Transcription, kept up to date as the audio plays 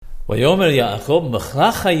Vayomer Ya'aqob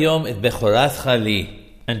Mechlach hayom et bechoratcha li.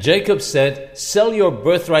 And Jacob said, sell your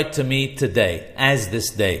birthright to me today, as this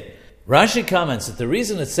day. Rashi comments that the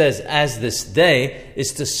reason it says as this day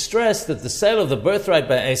is to stress that the sale of the birthright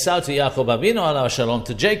by Esau to Yaakov Avinu alav shalom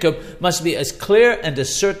to Jacob must be as clear and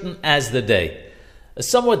as certain as the day. A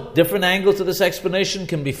somewhat different angle to this explanation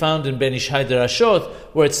can be found in Ben Ish Hai Derashot,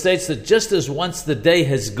 where it states that just as once the day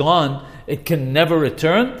has gone, it can never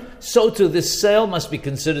return, so too this sale must be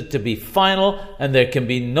considered to be final and there can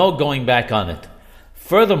be no going back on it.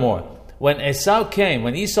 Furthermore, when Esau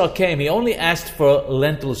came, he only asked for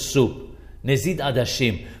lentil soup, nezid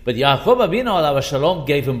adashim. But Yaakov Avinu alav shalom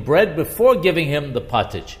gave him bread before giving him the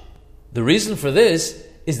pottage. The reason for this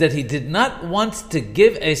is that he did not want to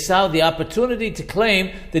give Esau the opportunity to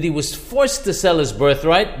claim that he was forced to sell his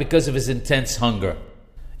birthright because of his intense hunger.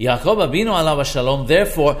 Yaakov Avinu alav shalom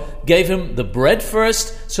therefore gave him the bread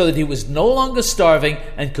first so that he was no longer starving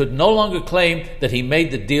and could no longer claim that he made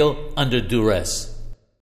the deal under duress.